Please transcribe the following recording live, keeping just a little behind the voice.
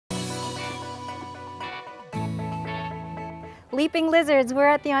Leaping lizards, we're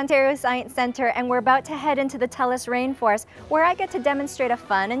at the Ontario Science Centre and we're about to head into the TELUS Rain Forest where I get to demonstrate a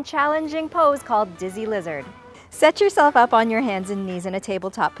fun and challenging pose called Dizzy Lizard. Set yourself up on your hands and knees in a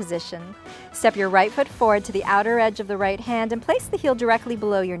tabletop position. Step your right foot forward to the outer edge of the right hand and place the heel directly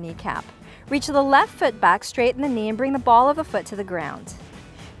below your kneecap. Reach the left foot back, straighten the knee and bring the ball of the foot to the ground.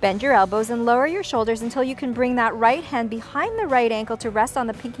 Bend your elbows and lower your shoulders until you can bring that right hand behind the right ankle to rest on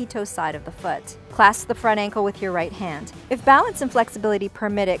the pinky toe side of the foot. Clasp the front ankle with your right hand. If balance and flexibility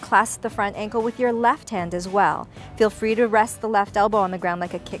permit it, clasp the front ankle with your left hand as well. Feel free to rest the left elbow on the ground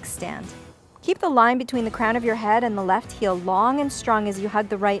like a kickstand. Keep the line between the crown of your head and the left heel long and strong as you hug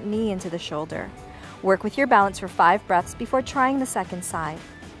the right knee into the shoulder. Work with your balance for 5 breaths before trying the second side.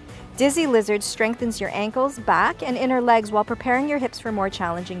 Dizzy Lizard strengthens your ankles, back, and inner legs while preparing your hips for more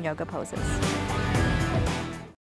challenging yoga poses.